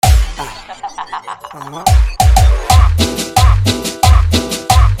Ajá.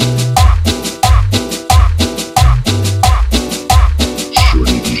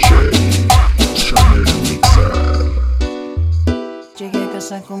 JohnnyDj, YanelMixer. Llegué a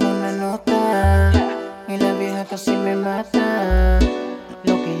casa con una nota y la vieja casi me mata.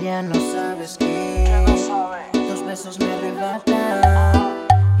 Lo que ya no sabes que tus besos me arrebatan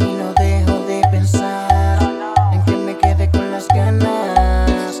y no dejo de pensar en que me quedé con las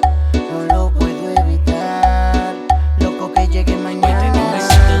ganas. No lo puedo evitar, loco que llegue mañana. Hoy te di un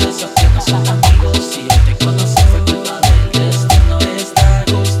besito de esos que no son amigos. Si yo te conocí fue culpa del destino. Me está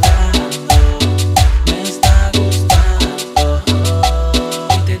gustando, me está gustando.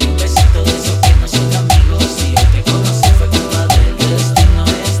 Hoy te di un besito de esos que no son amigos. Si yo te conocí fue culpa del destino.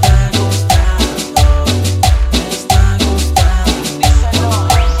 Me está gustando, me está gustando.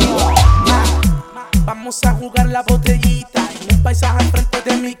 Vamos a jugar la botellita en un paisaje al frente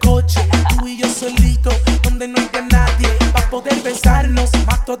de mi coche. Tú y yo solito, donde no hay de nadie, pa' poder besarnos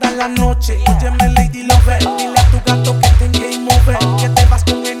más toda la noche. Óyeme, Lady Lover, dile a tu gato que esté en Game Over, que te vas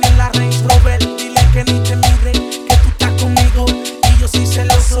con él en la Range Rover. Dile que ni te mire, que tú estás conmigo y yo soy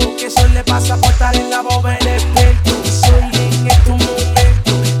celoso, que eso le pasa por estar en la bober. Experto, soy en estos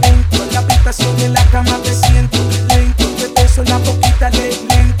momentos. Entro en la habitación y en la cama te siento lento, te beso en la boquita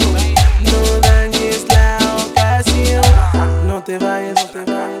lento. No dañes la ocasión, no te vayas,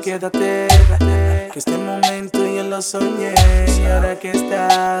 quédate, que este momento yo lo soñé. Y ahora que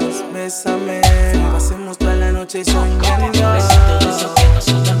estás, bésame, pasemos toda la noche soñando. Un besito de esos que no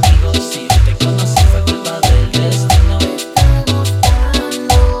son amigos. Si yo te conocí fue culpa del destino.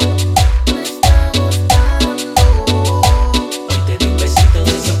 Hoy te di un besito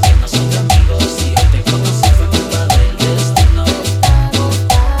de esos que no son amigos. Si yo te conocí fue culpa del destino.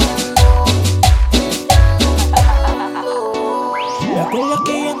 Me acuerdo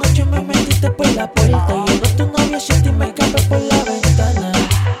que aquella noche me metiste por la puerta y llegó tu novio y me escapé por la ventana.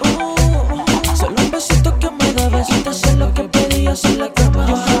 Solo un besito que me da besitos, eso es lo que pedías en la cama.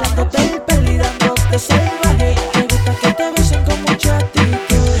 Yo jalándote el pelo y dándote salvaje. Me gusta que te besen con mucha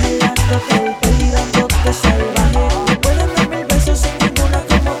actitud. Jalándote el pelo y dándote salvaje. Me pueden dar 1000 besos sin ninguna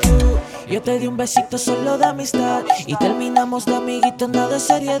como tú. Yo te di un besito solo de amistad y terminamos de amiguitos, nada de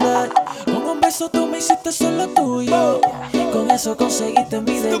seriedad. Con un beso tú me hiciste solo tuyo. Con eso conseguiste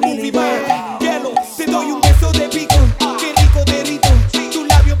mi debilidad. Te doy un beso de pico.